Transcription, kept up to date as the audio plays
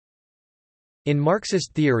In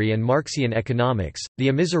Marxist theory and Marxian economics, the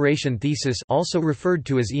immiseration thesis, also referred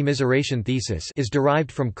to as immiseration thesis, is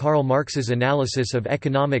derived from Karl Marx's analysis of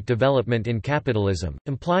economic development in capitalism,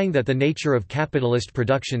 implying that the nature of capitalist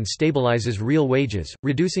production stabilizes real wages,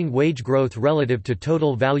 reducing wage growth relative to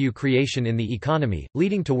total value creation in the economy,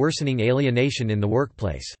 leading to worsening alienation in the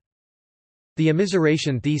workplace. The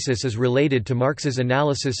immiseration thesis is related to Marx's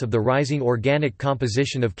analysis of the rising organic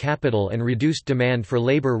composition of capital and reduced demand for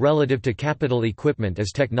labor relative to capital equipment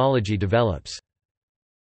as technology develops.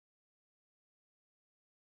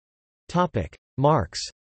 Marx.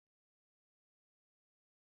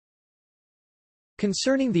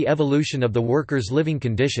 Concerning the evolution of the workers' living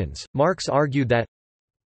conditions, Marx argued that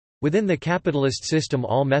within the capitalist system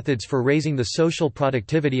all methods for raising the social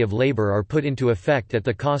productivity of labor are put into effect at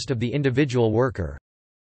the cost of the individual worker.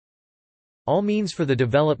 All means for the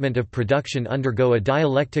development of production undergo a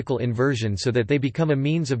dialectical inversion so that they become a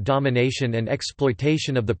means of domination and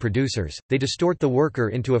exploitation of the producers, they distort the worker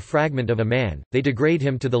into a fragment of a man, they degrade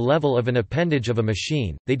him to the level of an appendage of a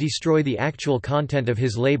machine, they destroy the actual content of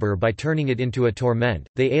his labor by turning it into a torment,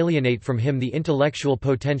 they alienate from him the intellectual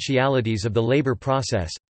potentialities of the labor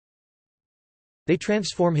process. They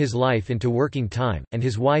transform his life into working time, and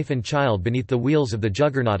his wife and child beneath the wheels of the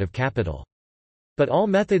juggernaut of capital. But all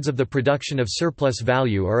methods of the production of surplus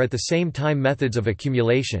value are at the same time methods of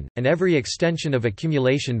accumulation, and every extension of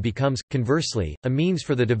accumulation becomes, conversely, a means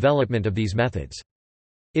for the development of these methods.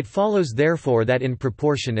 It follows therefore that in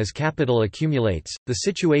proportion as capital accumulates, the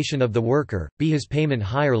situation of the worker, be his payment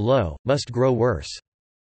high or low, must grow worse.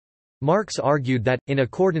 Marx argued that, in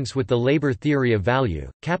accordance with the labor theory of value,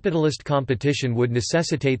 capitalist competition would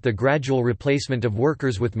necessitate the gradual replacement of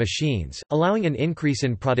workers with machines, allowing an increase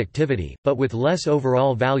in productivity, but with less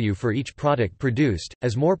overall value for each product produced,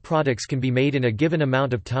 as more products can be made in a given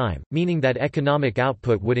amount of time, meaning that economic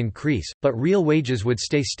output would increase, but real wages would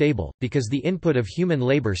stay stable, because the input of human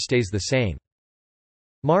labor stays the same.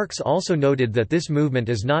 Marx also noted that this movement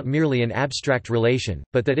is not merely an abstract relation,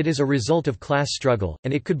 but that it is a result of class struggle,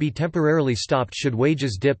 and it could be temporarily stopped should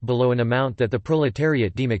wages dip below an amount that the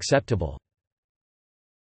proletariat deem acceptable.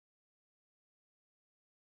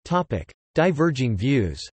 Diverging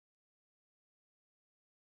views.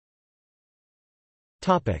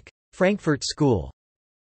 Frankfurt School.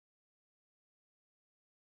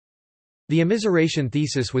 The immiseration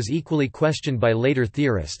thesis was equally questioned by later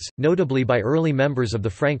theorists, notably by early members of the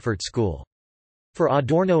Frankfurt School. For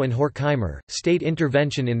Adorno and Horkheimer, state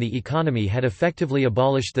intervention in the economy had effectively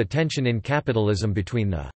abolished the tension in capitalism between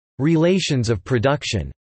the relations of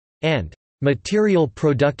production and material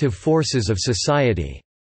productive forces of society,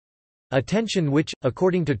 a tension which,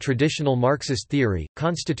 according to traditional Marxist theory,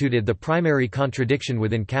 constituted the primary contradiction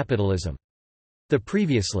within capitalism. The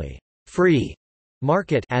previously free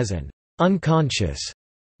market as an unconscious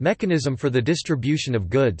mechanism for the distribution of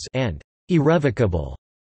goods and irrevocable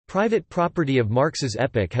private property of Marx's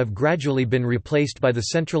epoch have gradually been replaced by the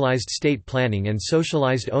centralized state planning and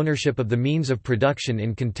socialized ownership of the means of production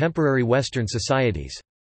in contemporary Western societies.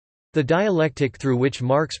 The dialectic through which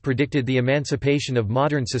Marx predicted the emancipation of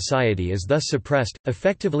modern society is thus suppressed,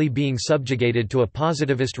 effectively being subjugated to a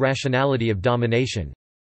positivist rationality of domination.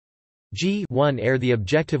 G1 the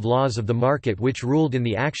objective laws of the market which ruled in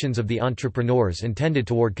the actions of the entrepreneurs and tended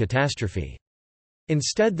toward catastrophe.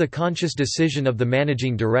 Instead, the conscious decision of the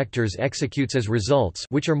managing directors executes as results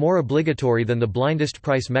which are more obligatory than the blindest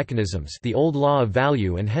price mechanisms, the old law of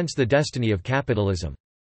value, and hence the destiny of capitalism.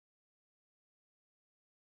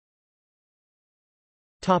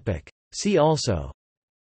 See also: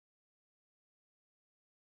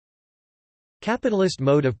 capitalist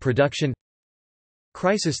mode of production,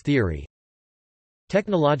 crisis theory,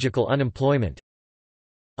 technological unemployment,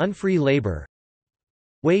 unfree labor,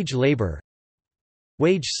 wage labor,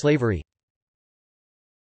 wage slavery.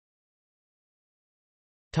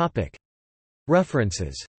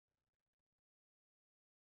 References